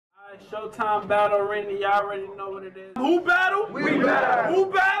ShowTime battle arena, y'all already know what it is. Who battle? We battle.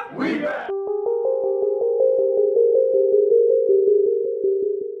 Who battle? We battle.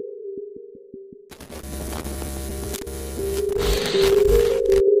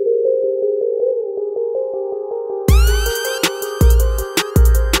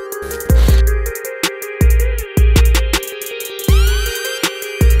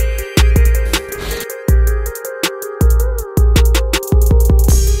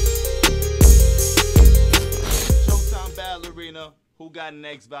 Who got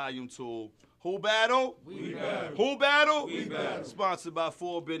next volume 2? Who battle? We battle. Who battle? We battle. Sponsored by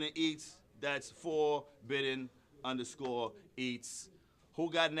Forbidden Eats. That's Forbidden_Eats. Who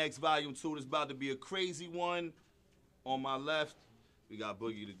got next volume 2? This about to be a crazy one. On my left, we got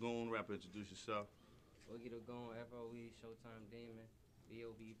Boogie Da Goon. Rapper, introduce yourself. Boogie Da Goon, FOE, Showtime Demon,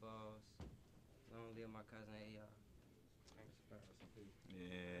 B.O.B. Balls. Long live my cousin A.R.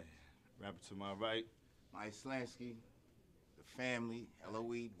 Yeah. Rapper to my right. Nice Lanskey, the family,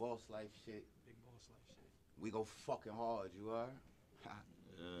 LOE, boss life shit. Big boss life shit. We go fucking hard, you are?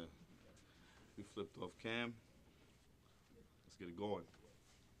 Yeah. We flipped off cam. Let's get it going.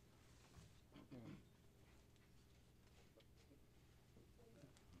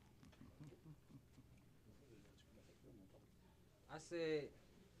 I said,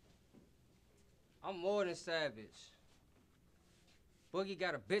 I'm more than savage. Boogie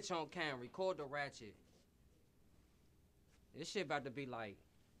got a bitch on cam, record the ratchet. This shit about to be like,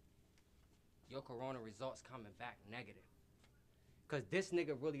 your corona results coming back negative. Cause this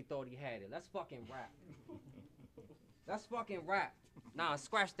nigga really thought he had it. Let's fucking rap. Let's fucking rap. Nah,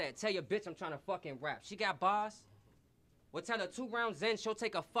 scratch that. Tell your bitch I'm trying to fucking rap. She got bars? Well, tell her 2 rounds in, she'll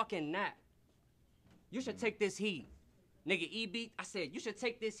take a fucking nap. You should take this heat. Nigga, EB, I said, you should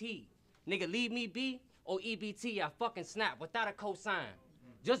take this heat. Nigga, leave me be, or EBT, I fucking snap without a cosign.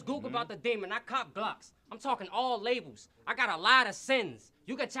 Just Google about the demon, I cop Glocks. I'm talking all labels. I got a lot of sins.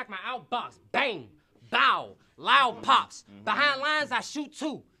 You can check my outbox. Bang, bow, loud pops. Behind lines, I shoot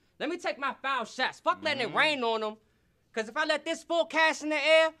too. Let me take my foul shots. Fuck letting it rain on them. Cause if I let this forecast in the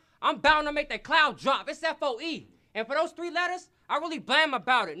air, I'm bound to make that cloud drop. It's FOE. And for those 3 letters, I really blam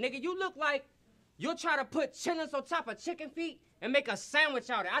about it. Nigga, you look like you'll try to put chitlins on top of chicken feet and make a sandwich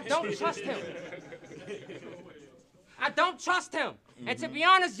out of it. I don't trust him. I don't trust him. And to be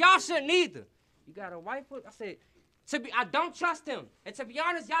honest, y'all shouldn't either. You got a wife with, I said, I don't trust him. And to be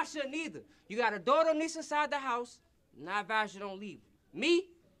honest, y'all shouldn't either. You got a daughter niece inside the house, and I advise you don't leave. Me,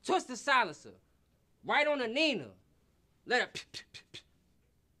 twist the silencer. Right on the Nina. Let her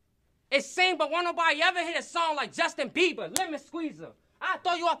It sing, but won't nobody ever hit a song like Justin Bieber, Lemon Squeezer. I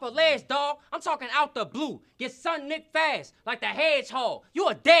throw you off a ledge, dog. I'm talking out the blue. Get sun nicked fast, like the hedgehog. You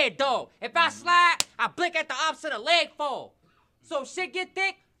a dead dog. If I slide, I blink at the opposite of leg fall. So if shit get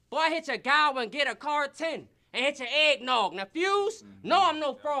thick, boy, hit your guy and get a car 10 and hit your eggnog. Now fuse? No, I'm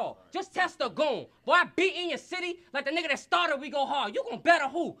no fraud. Just test the goon. Boy, I beat in your city like the nigga that started We Go Hard. You gon' better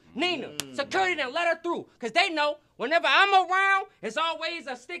who? Nina. Security done let her through. Cause they know whenever I'm around, it's always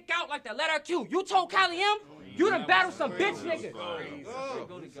a stick out like the letter Q. You told Cali M? You done battled some bitch niggas.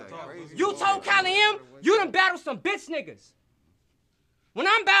 You told Cali M? You done battled some bitch niggas. When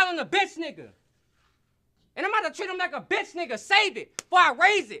I'm battling a bitch nigga, and I'm about to treat him like a bitch nigga, save it before I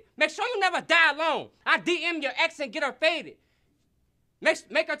raise it. Make sure you never die alone. I DM your ex and get her faded.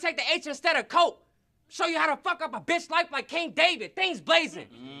 Make her take the H instead of coke. Show you how to fuck up a bitch life like King David. Things blazing.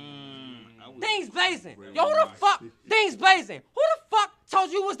 Things blazing. Yo, who the fuck? Things blazing. Who the fuck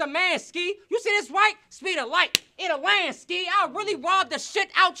told you was the man, Ski? You see this right? Speed of light. It'll land, Ski. I'll really rob the shit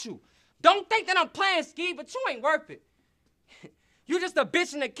out you. Don't think that I'm playing, Ski, but you ain't worth it. You just a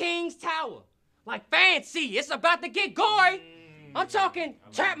bitch in the King's Tower. Like fancy. It's about to get gory. I'm talking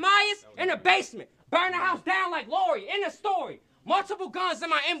Trap Myers in the basement. Burn the house down like Lori in the story. Multiple guns in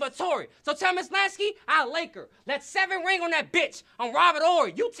my inventory. So tell Miss Lanskey, I'll lake her. Let 7 ring on that bitch. I'm Robert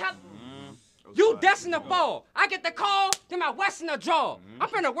Ory. You tell... You destined to fall. I get the call, then my West in the draw. I'm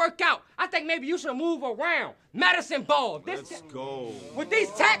finna work out. I think maybe you should move around. Medicine ball. Let's go. With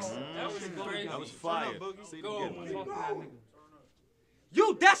these texts. That was fire.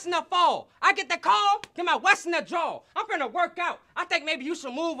 You destined to fall. I get the call, then my West in the draw. I'm finna work out. I think maybe you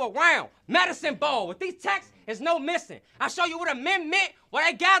should move around. Medicine ball. With these texts, there's no missing. I show you what a men meant where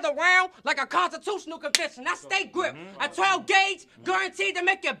they gather around like a constitutional convention. I stay grip. A 12 gauge, guaranteed to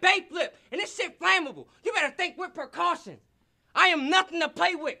make your bay flip. And this shit flammable. You better think with precaution. I am nothing to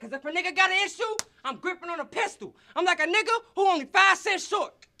play with, cause if a nigga got an issue, I'm gripping on a pistol. I'm like a nigga who only 5 cents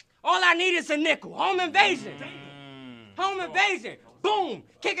short. All I need is a nickel. Home invasion. Home invasion. Boom!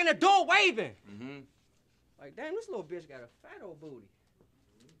 Kicking the door, waving. Like, damn, this little bitch got a fat old booty.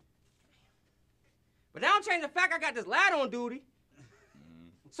 But that don't change the fact I got this lad on duty.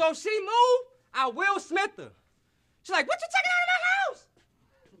 So if she move, I Will Smith her. She's like, what you taking out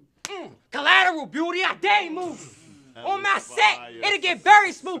of my house? Collateral, beauty, I dare you move. On my set, it'll get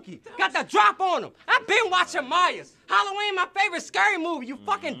very spooky. Got the drop on them. I've been watching Myers. Halloween, my favorite scary movie, you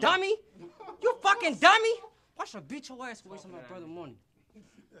fucking dummy. You fucking dummy. Why should I beat your ass for wasting my brother's money?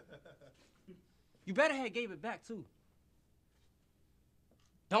 You better have gave it back, too.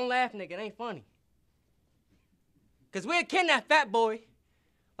 Don't laugh, nigga, it ain't funny. Cause we'll kidnap fat boy.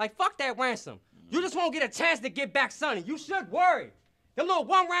 Like, fuck that ransom. You just won't get a chance to get back Sonny. You should worry. Them little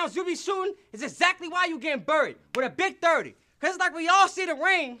 1 rounds you be shooting is exactly why you getting buried with a big 30. Cause it's like we all see the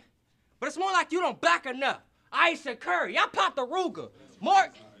ring, but it's more like you don't black enough. Aisha Curry, I popped the Ruger.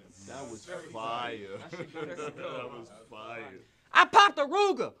 More. That was fire. That was fire. I popped the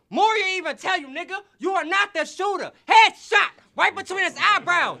Ruger. Moria even tell you, nigga, you are not the shooter. Headshot right between his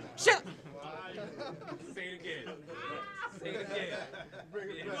eyebrows. Shit. Say it again. Say it again.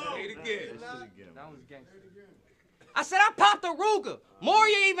 Say it again. That was gangster. I said I popped the Ruger.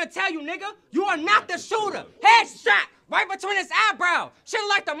 Moria even tell you, nigga, you are not the shooter. Headshot right between his eyebrows. Shit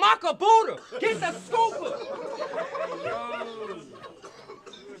like the Marco Buddha. Get the scooper.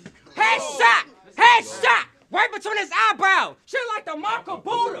 Headshot. Headshot right between his eyebrows. Shit like the Marco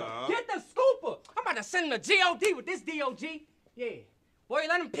Buddha. Get the scooper. I'm about to send him to G.O.D. with this D.O.G. Yeah. Boy,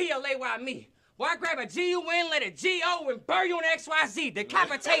 let him PLA while me. Boy, I grab a G.U.N., let it G.O. and bury you on XYZ.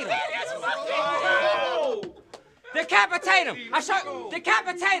 Decapitate him. Decapitate him.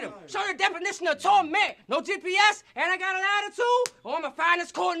 Decapitate him. Show the definition of torment. No GPS, and I got an attitude, or I'm a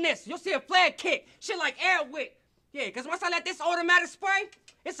finest coordinates. You'll see a flag kick. Shit like air wick. Yeah, because once I let this automatic spray,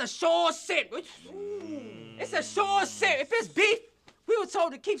 it's a sure sit. It's a sure sit. If it's beef, we were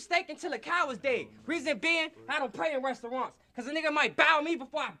told to keep steak until the cow was dead. Reason being, I don't pray in restaurants. Because a nigga might bow me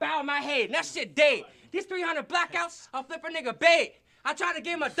before I bow my head. And that shit dead. These 300 blackouts, I'll flip a nigga bed. I tried to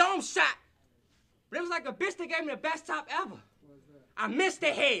give him a dome shot. But it was like a bitch that gave me the best top ever. I missed the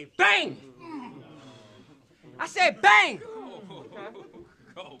head. Bang! I said bang!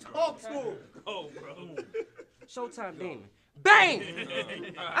 Talk to him. Go, bro. ShowTime demon. Bang!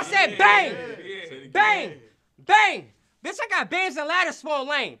 I said bang! Bang! Bang! Bitch, I got beams and ladders small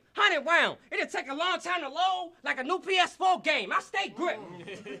lane. 100 round. It'll take a long time to load like a new PS4 game. I stay grip.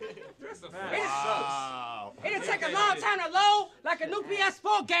 Wow. It'll take a long time to load like a new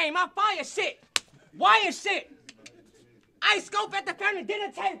PS4 game. I fire shit. Wire shit. Ice scope at the family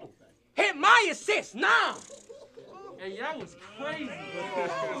dinner table. Hit my assist. Nah. Hey, that was crazy.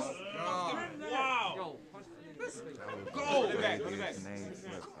 Wow. Yo, Go.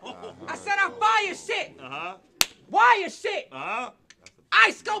 I said I fire shit. Uh-huh. Wire shit. Uh-huh.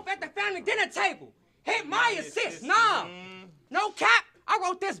 Ice scope at the family dinner table. Hit my assist. Nah. No cap. I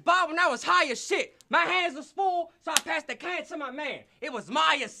wrote this bar when I was high as shit. My hands was full, so I passed the can to my man. It was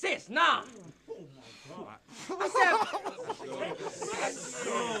my assist. Nah. I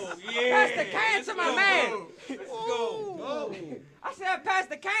passed the can to my man. I said I passed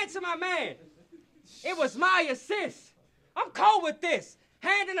the can to my man. It was my assist. I'm cold with this.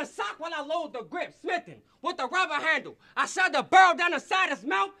 Hand in a sock while I load the grip. Smithing with the rubber handle. I shot the barrel down the side of his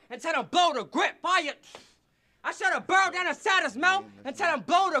mouth and tell him blow the grip. Fire. I shot a barrel down the side of his mouth and tell him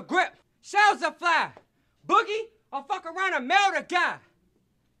blow the grip. Shells are fly. Boogie or fuck around and mail the guy.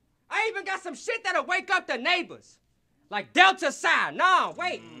 I even got some shit that'll wake up the neighbors. Like Delta Psi. Nah,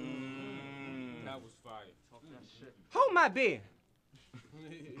 wait. That was fire. Talk that shit. Hold my beer.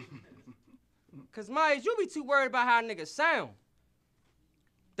 Cause Myers, you be too worried about how niggas sound.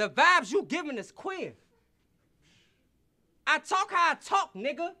 The vibes you giving is queer. I talk how I talk,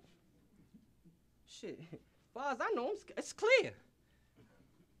 nigga. Shit, as far as I know, it's clear.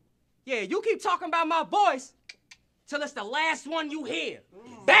 Yeah, you keep talking about my voice till it's the last one you hear.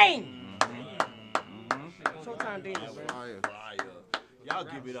 Bang! ShowTime demons, man. Fire. Y'all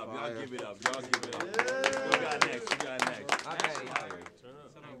give it up. Y'all give it up. Y'all give it up. Who got next? Who got next?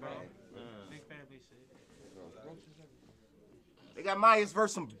 big family shit. They got Myers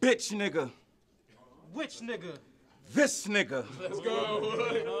versus some bitch nigga. Which nigga? This nigga. Let's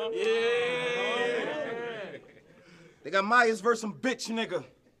go. Yeah. They got Myers versus some bitch nigga.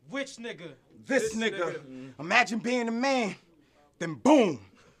 Which nigga? This nigga. Imagine being a man, then boom,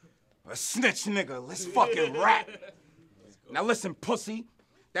 a snitch nigga. Let's fucking rap. Now listen, pussy,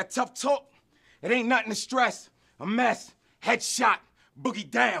 that tough talk, it ain't nothing to stress. A mess, headshot, boogie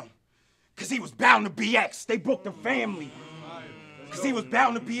down. Cause he was bound to be X. They booked the family. Cause he was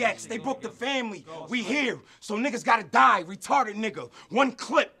bound to be X. They booked the family. We here, so niggas gotta die. Retarded nigga. One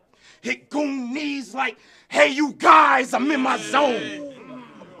clip. Hit goon knees like, hey you guys, I'm in my zone.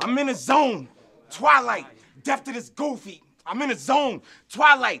 I'm in a zone. Twilight, deaf to this goofy. I'm in a zone.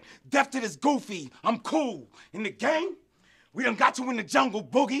 Twilight, deaf to this goofy. I'm cool. In the game, we done got you in the jungle,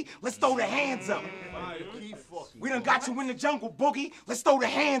 Boogie. Let's throw the hands up. We done got you in the jungle, Boogie. Let's throw the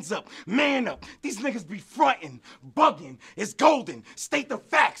hands up. Man up. These niggas be frontin', bugging. It's golden. State the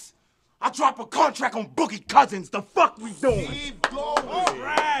facts. I drop a contract on Boogie Cousins. The fuck we doing? All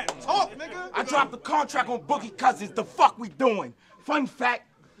right. Talk, nigga. I dropped the contract on Boogie Cousins. The fuck we doing? Fun fact,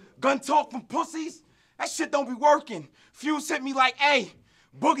 gun talk from pussies, that shit don't be working. Fuse hit me like, hey,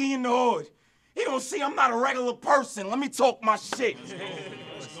 Boogie in the hood. He gonna see I'm not a regular person. Let me talk my shit.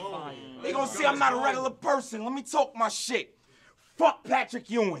 He gonna see I'm not a regular person. Let me talk my shit. Fuck Patrick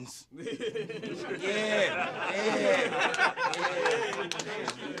Ewins. Yeah.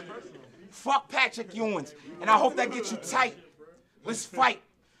 Fuck Patrick Ewins. And I hope that gets you tight. Let's fight.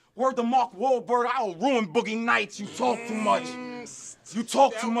 Word to Mark Wahlberg, I'll ruin Boogie Nights. You talk too much. You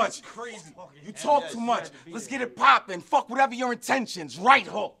talk too much. You talk too much. Let's get it poppin'. Fuck whatever your intentions. Right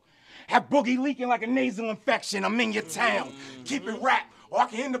hook. Have Boogie leaking like a nasal infection. I'm in your town. Keep it rap, or I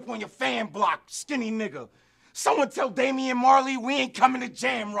can end up on your fan block. Skinny nigga. Someone tell Damian Marley we ain't coming to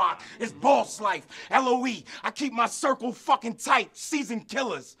Jam Rock. It's boss life. LOE. I keep my circle fucking tight. Season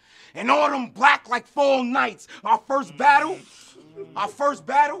killers. And all them black like fall nights. Our first battle,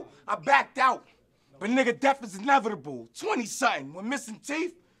 I backed out. But nigga, death is inevitable. 20-something with missing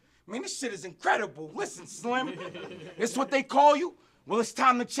teeth. I mean, this shit is incredible. Listen, Slim, it's what they call you? Well, it's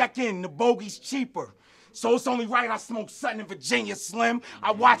time to check in. The bogey's cheaper. So it's only right I smoke something in Virginia, Slim.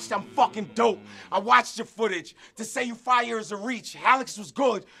 I watched, I'm fucking dope. I watched your footage. To say you fire is a reach. Alex was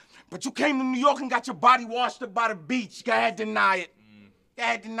good, but you came to New York and got your body washed up by the beach. Go ahead, deny it. Go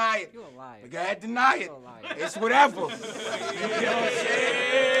ahead, deny it. You a liar. Go ahead, deny it. You a liar. It's whatever. You know what I'm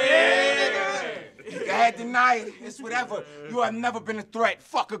saying? Go ahead, deny it. It's whatever. You have never been a threat.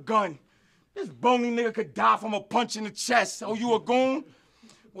 Fuck a gun. This bony nigga could die from a punch in the chest. Oh, you a goon?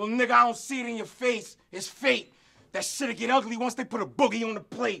 Well, nigga, I don't see it in your face. It's fate. That shit'll get ugly once they put a boogie on the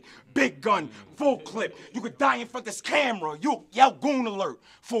plate. Big gun, full clip. You could die in front of this camera. You yell goon alert.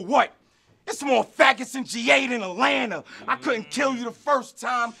 For what? It's more faggots in GA than Atlanta. I couldn't kill you the first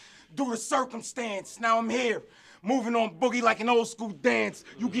time due to circumstance. Now I'm here, moving on Boogie like an old school dance.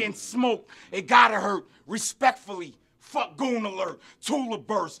 You getting smoked. It gotta hurt. Respectfully. Fuck goon alert. Tula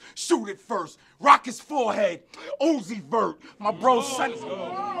burst. Shoot it first. Rock his forehead. Uzi vert. My bro Sonny.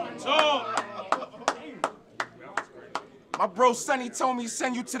 My bro Sonny told me to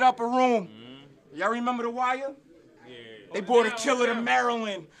send you to the upper room. Y'all remember The Wire? They brought a killer to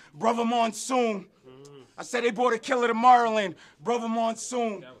Maryland. Brother Monsoon. I said they brought a killer to Maryland. Brother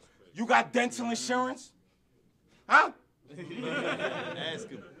Monsoon. You got dental insurance? Huh? Ask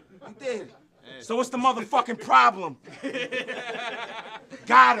him. You did. So what's the motherfucking problem?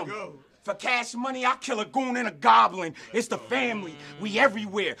 Got him. For cash money, I'll kill a goon and a goblin. It's the family. We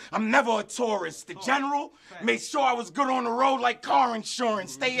everywhere. I'm never a tourist. The general made sure I was good on the road like car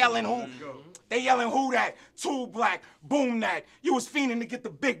insurance. They yelling who? They yelling who that? Tool Black, boom that. You was fiending to get the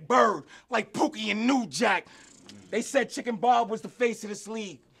big bird like Pookie and New Jack. They said Chicken Bob was the face of this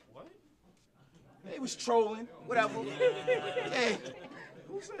league. What? They was trolling. Whatever. Hey.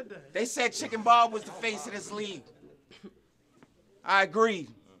 Who said that? They said Chicken Bob was the face of this league. I agreed.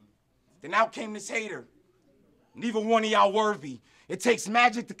 Then out came this hater. Neither one of y'all worthy. It takes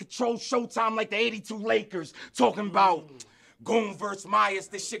magic to control Showtime like the 82 Lakers. Talking about Goon versus Myers,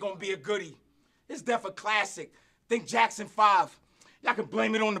 this shit gonna be a goodie. It's def a classic. Think Jackson 5. Y'all can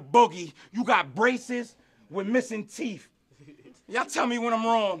blame it on the boogie. You got braces with missing teeth. Y'all tell me when I'm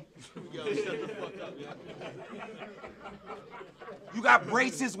wrong. Yo, shut the fuck up, yo. You got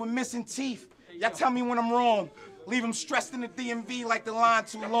braces with missing teeth. Y'all tell me when I'm wrong. Leave them stressed in the DMV like the line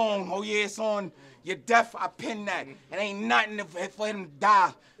too long. Oh yeah, it's on. You're deaf, I pin that. It ain't nothing for him to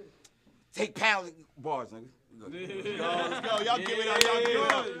die. Take pound bars, nigga. Let's go. Y'all give it up. Y'all give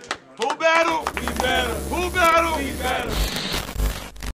it up. Full battle.